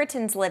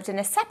Samaritans lived in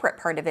a separate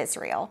part of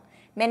Israel.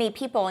 Many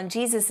people in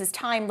Jesus'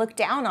 time looked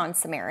down on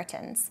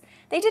Samaritans.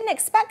 They didn't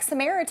expect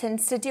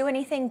Samaritans to do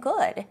anything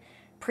good.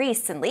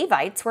 Priests and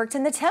Levites worked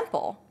in the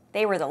temple.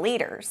 They were the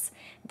leaders.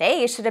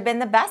 They should have been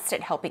the best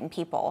at helping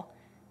people.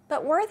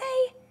 But were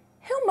they?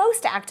 Who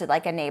most acted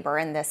like a neighbor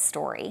in this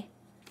story?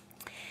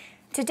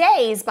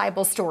 Today's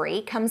Bible story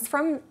comes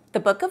from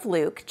the book of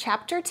Luke,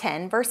 chapter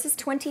 10, verses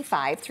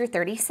 25 through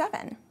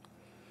 37.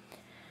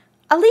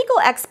 A legal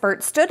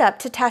expert stood up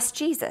to test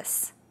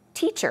Jesus.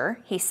 "Teacher,"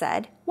 he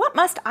said, "what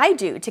must I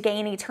do to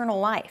gain eternal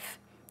life?"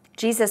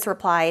 Jesus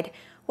replied,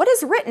 "What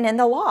is written in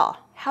the law?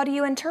 How do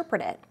you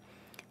interpret it?"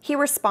 He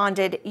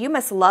responded, "You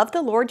must love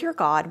the Lord your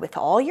God with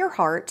all your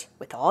heart,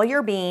 with all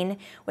your being,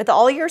 with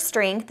all your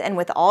strength, and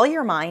with all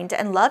your mind,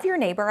 and love your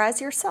neighbor as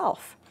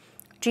yourself."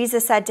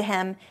 Jesus said to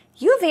him,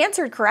 "You have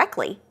answered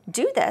correctly.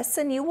 Do this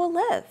and you will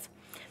live."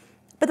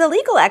 But the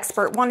legal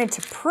expert wanted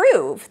to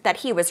prove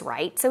that he was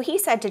right, so he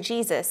said to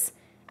Jesus,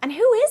 "And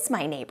who is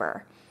my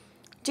neighbor?"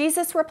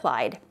 Jesus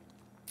replied,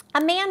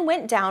 "A man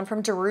went down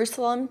from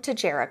Jerusalem to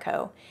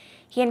Jericho.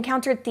 He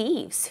encountered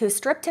thieves who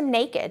stripped him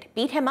naked,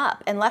 beat him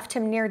up, and left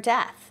him near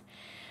death.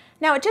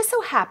 Now it just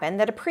so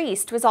happened that a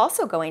priest was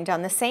also going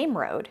down the same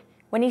road.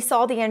 When he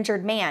saw the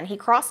injured man, he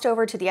crossed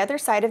over to the other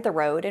side of the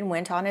road and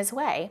went on his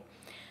way.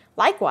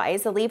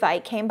 Likewise, a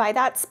Levite came by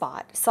that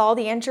spot, saw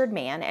the injured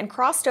man, and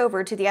crossed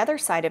over to the other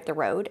side of the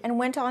road and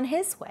went on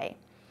his way.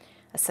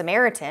 A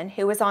Samaritan,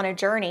 who was on a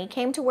journey,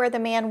 came to where the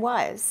man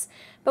was.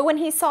 But when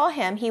he saw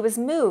him, he was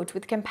moved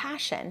with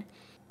compassion.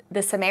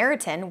 The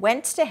Samaritan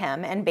went to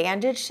him and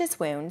bandaged his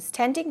wounds,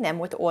 tending them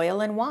with oil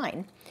and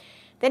wine.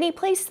 Then he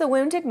placed the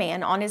wounded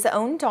man on his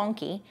own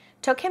donkey,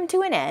 took him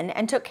to an inn,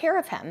 and took care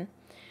of him.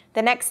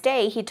 The next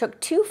day he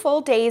took 2 full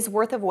days'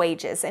 worth of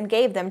wages and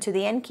gave them to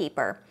the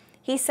innkeeper.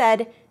 He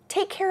said,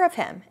 Take care of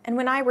him, and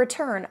when I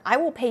return, I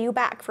will pay you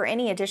back for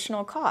any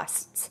additional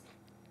costs."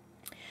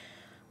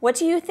 What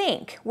do you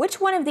think?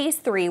 Which one of these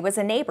three was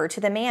a neighbor to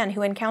the man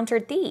who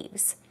encountered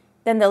thieves?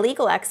 Then the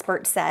legal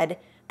expert said,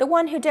 "The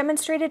one who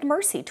demonstrated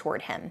mercy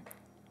toward him."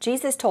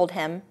 Jesus told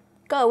him,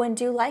 "Go and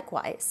do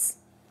likewise."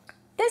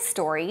 This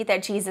story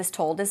that Jesus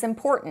told is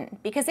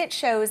important because it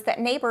shows that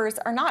neighbors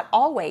are not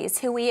always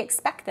who we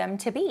expect them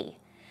to be.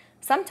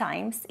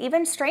 Sometimes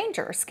even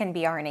strangers can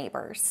be our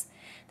neighbors.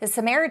 The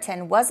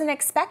Samaritan wasn't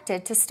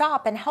expected to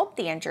stop and help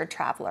the injured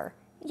traveler,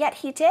 yet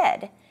he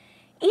did.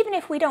 Even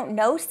if we don't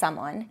know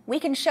someone, we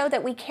can show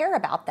that we care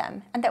about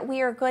them and that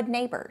we are good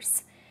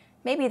neighbors.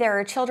 Maybe there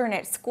are children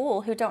at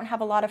school who don't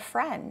have a lot of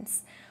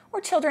friends,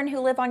 or children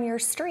who live on your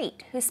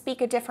street who speak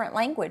a different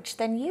language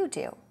than you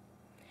do.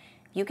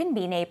 You can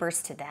be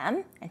neighbors to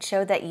them and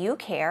show that you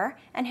care,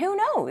 and who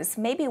knows,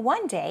 maybe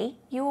one day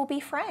you will be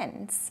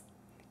friends.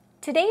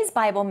 Today's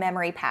Bible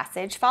memory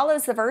passage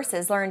follows the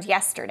verses learned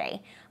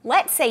yesterday.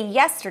 Let's say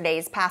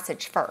yesterday's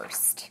passage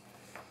first.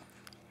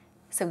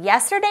 So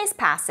yesterday's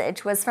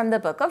passage was from the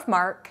book of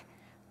Mark,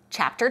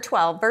 chapter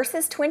 12,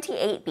 verses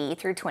 28b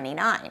through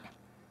 29.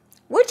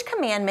 Which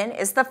commandment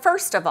is the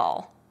first of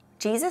all?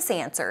 Jesus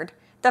answered,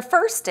 "The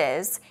first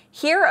is,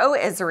 'Hear, O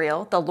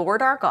Israel, the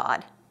Lord our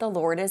God, the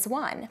Lord is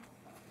one.'"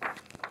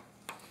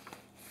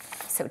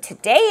 So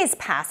today's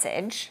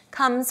passage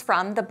comes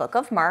from the book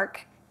of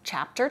Mark,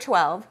 chapter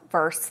 12,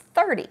 verse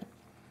 30.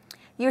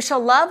 "You shall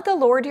love the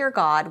Lord your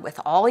God with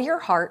all your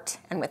heart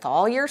and with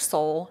all your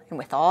soul and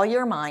with all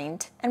your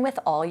mind and with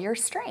all your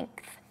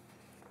strength."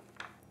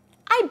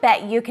 I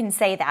bet you can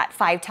say that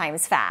 5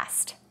 times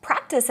fast.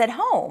 Practice at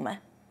home.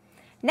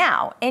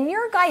 Now, in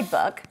your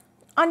guidebook,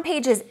 on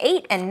pages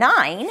 8 and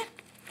 9,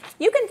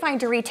 you can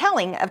find a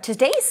retelling of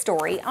today's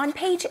story on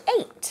page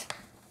 8.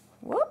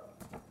 Whoop.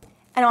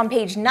 And on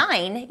page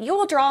 9, you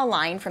will draw a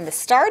line from the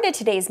start of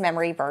today's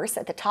memory verse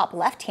at the top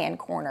left-hand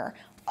corner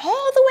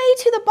all the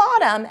way to the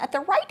bottom at the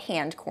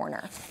right-hand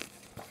corner.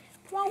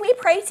 While we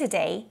pray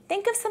today,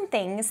 think of some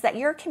things that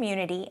your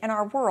community and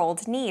our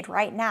world need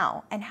right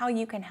now and how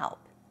you can help.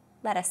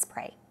 Let us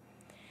pray.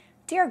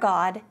 Dear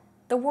God,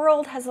 the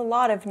world has a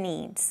lot of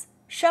needs.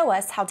 Show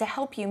us how to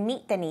help you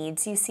meet the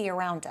needs you see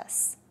around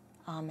us.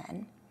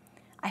 Amen.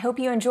 I hope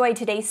you enjoyed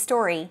today's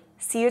story.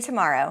 See you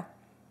tomorrow.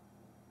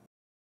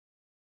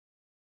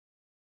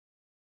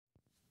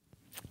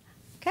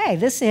 Okay,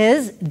 this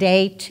is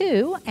day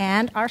 2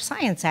 and our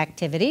science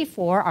activity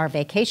for our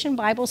Vacation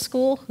Bible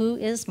School, Who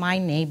is My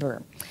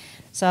Neighbor?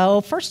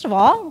 So first of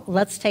all,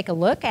 let's take a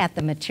look at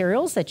the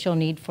materials that you'll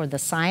need for the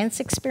science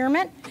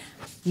experiment.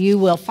 You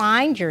will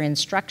find your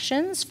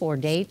instructions for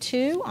day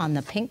 2 on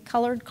the pink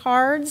colored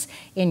cards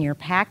in your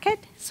packet,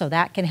 so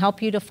that can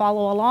help you to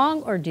follow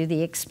along or do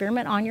the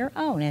experiment on your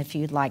own if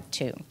you'd like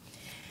to.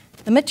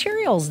 The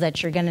materials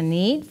that you're going to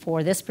need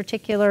for this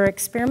particular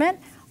experiment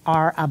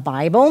are a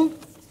Bible,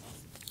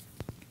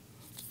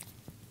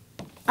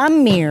 a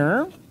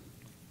mirror.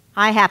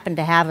 I happen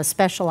to have a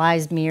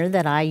specialized mirror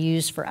that I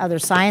use for other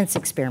science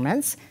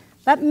experiments,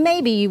 but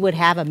maybe you would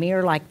have a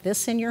mirror like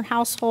this in your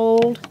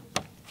household,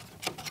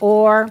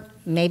 or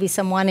maybe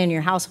someone in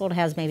your household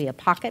has maybe a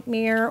pocket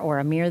mirror or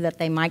a mirror that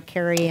they might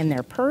carry in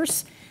their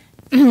purse,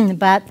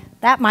 but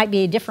that might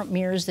be different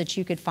mirrors that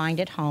you could find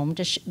at home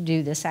to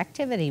do this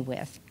activity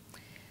with.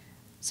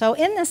 So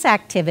in this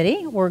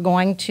activity, we're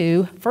going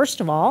to, first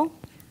of all,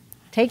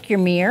 take your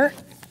mirror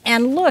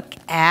and look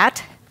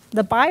at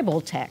the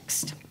Bible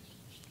text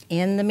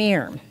in the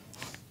mirror.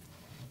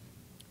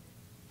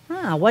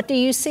 What do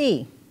you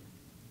see?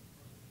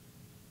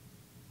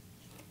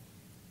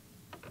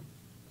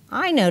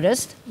 I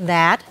noticed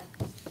that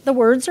the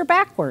words are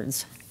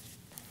backwards.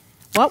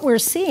 What we're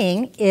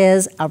seeing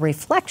is a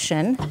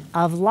reflection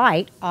of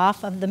light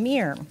off of the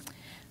mirror.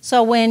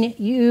 So when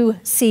you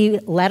see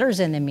letters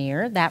in the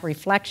mirror, that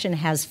reflection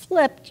has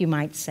flipped, you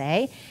might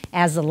say,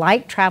 as the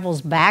light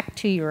travels back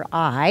to your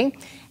eye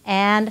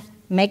and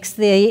makes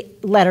the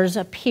letters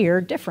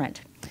appear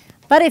different.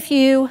 But if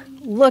you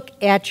look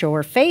at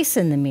your face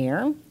in the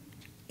mirror,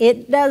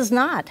 it does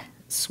not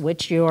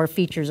switch your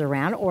features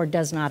around or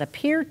does not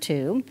appear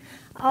to.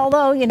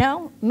 Although, you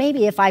know,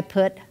 maybe if I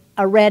put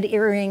a red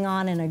earring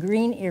on and a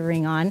green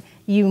earring on,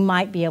 you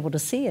might be able to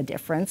see a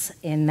difference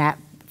in that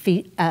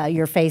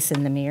your face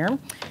in the mirror.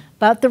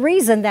 But the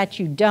reason that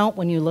you don't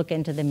when you look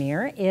into the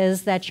mirror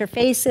is that your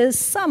face is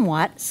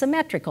somewhat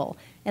symmetrical.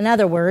 In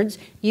other words,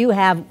 you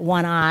have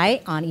one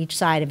eye on each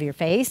side of your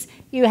face,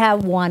 you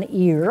have one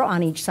ear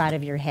on each side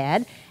of your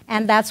head,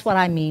 and that's what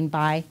I mean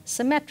by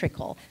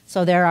symmetrical.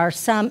 So there are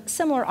some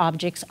similar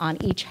objects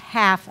on each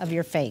half of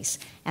your face,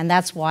 and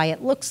that's why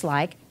it looks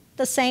like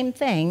the same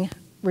thing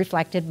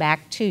reflected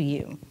back to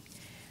you.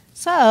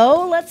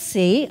 So let's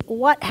see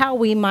how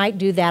we might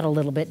do that a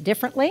little bit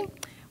differently.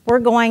 We're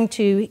going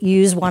to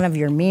use one of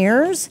your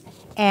mirrors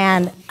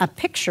and a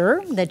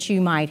picture that you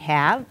might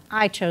have.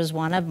 I chose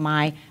one of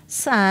my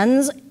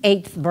son's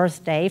 8th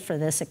birthday for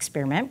this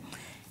experiment.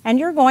 And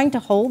you're going to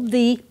hold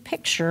the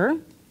picture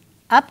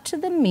up to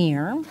the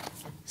mirror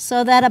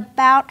so that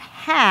about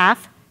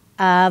half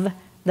of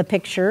the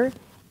picture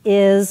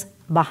is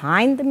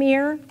behind the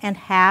mirror and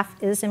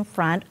half is in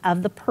front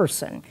of the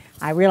person.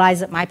 I realize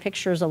that my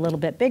picture is a little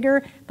bit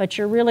bigger, but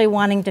you're really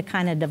wanting to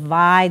kind of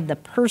divide the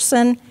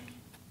person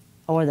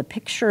or the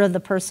picture of the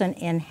person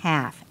in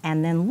half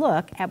and then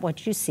look at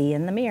what you see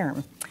in the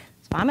mirror.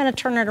 So I'm going to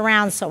turn it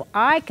around so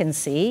I can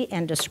see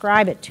and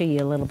describe it to you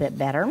a little bit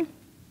better.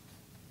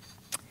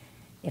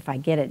 If I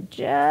get it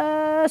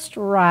just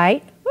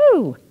right,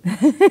 woo,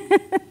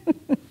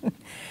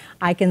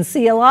 I can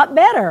see a lot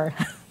better.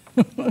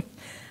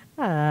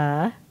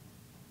 Yeah.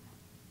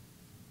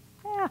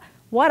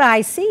 What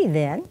I see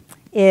then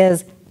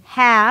is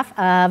half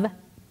of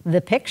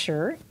the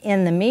picture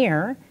in the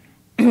mirror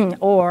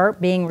or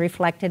being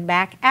reflected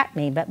back at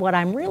me. But what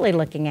I'm really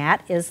looking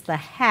at is the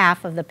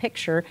half of the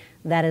picture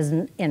that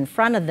is in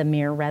front of the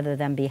mirror rather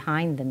than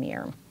behind the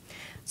mirror.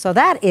 So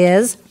that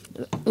is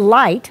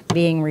light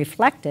being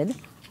reflected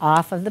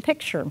off of the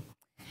picture.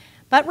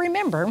 But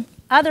remember,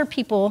 other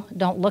people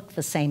don't look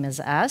the same as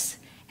us,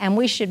 and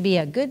we should be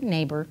a good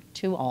neighbor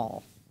to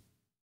all.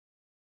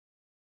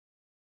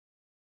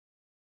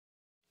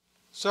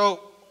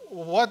 So,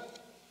 what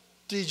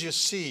did you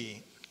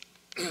see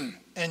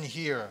and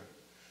hear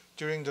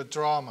during the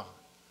drama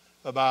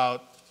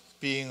about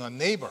being a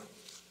neighbor?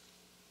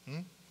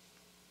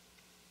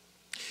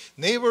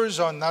 Neighbors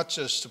are not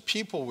just the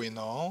people we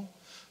know,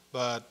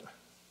 but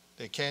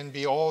they can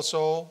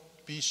also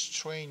be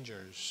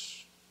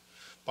strangers.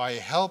 By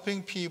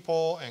helping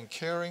people and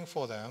caring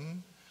for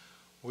them,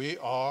 we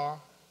are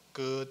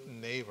good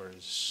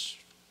neighbors.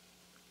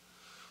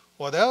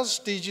 What else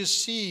did you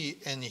see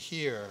and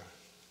hear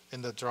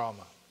in the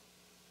drama?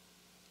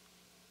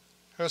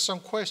 Here are some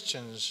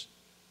questions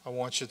I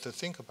want you to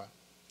think about.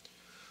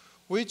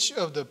 Which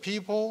of the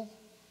people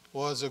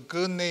was a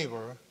good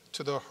neighbor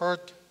to the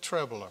hurt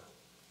traveler?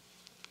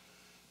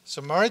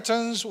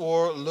 Samaritans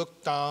were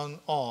looked down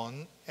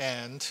on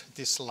and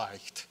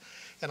disliked.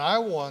 And I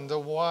wonder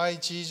why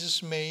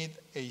Jesus made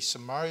a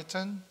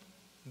Samaritan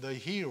the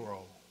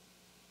hero.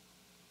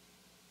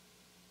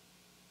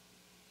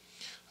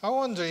 I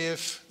wonder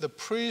if the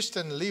priest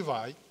and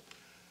Levite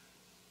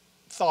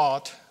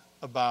thought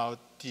about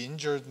the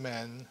injured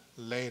man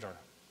later.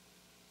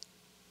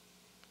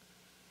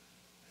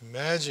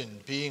 Imagine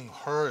being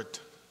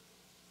hurt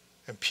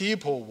and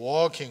people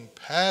walking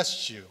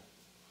past you.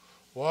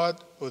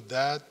 What would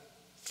that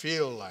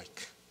feel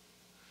like?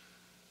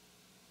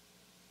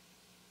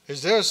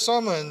 Is there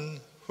someone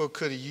who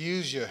could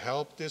use your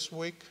help this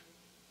week?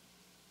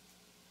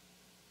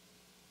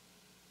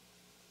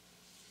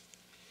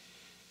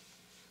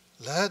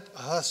 Let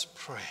us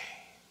pray.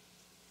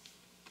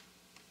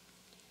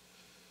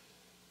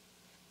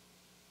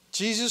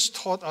 Jesus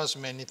taught us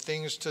many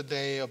things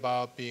today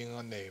about being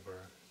a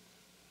neighbor.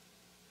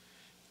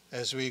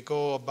 As we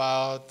go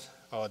about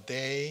our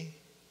day,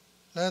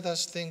 let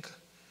us think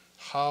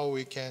how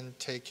we can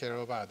take care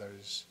of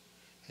others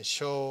and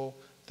show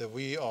that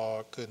we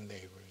are good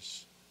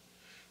neighbors.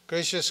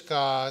 Gracious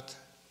God,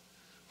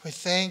 we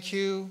thank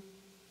you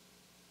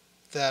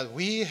that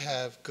we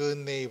have good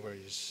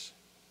neighbors.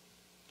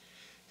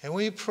 And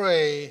we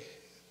pray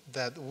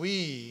that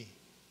we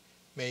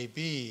may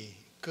be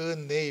good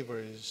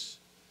neighbors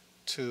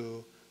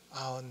to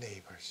our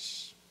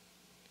neighbors.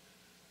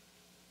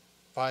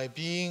 By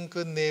being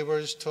good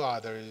neighbors to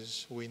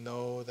others, we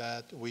know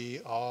that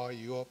we are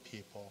your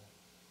people.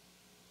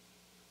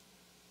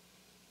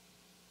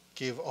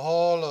 Give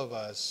all of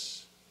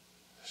us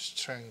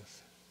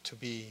strength to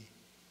be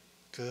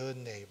good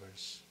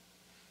neighbors.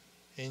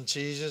 In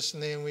Jesus'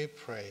 name we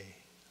pray.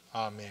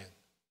 Amen.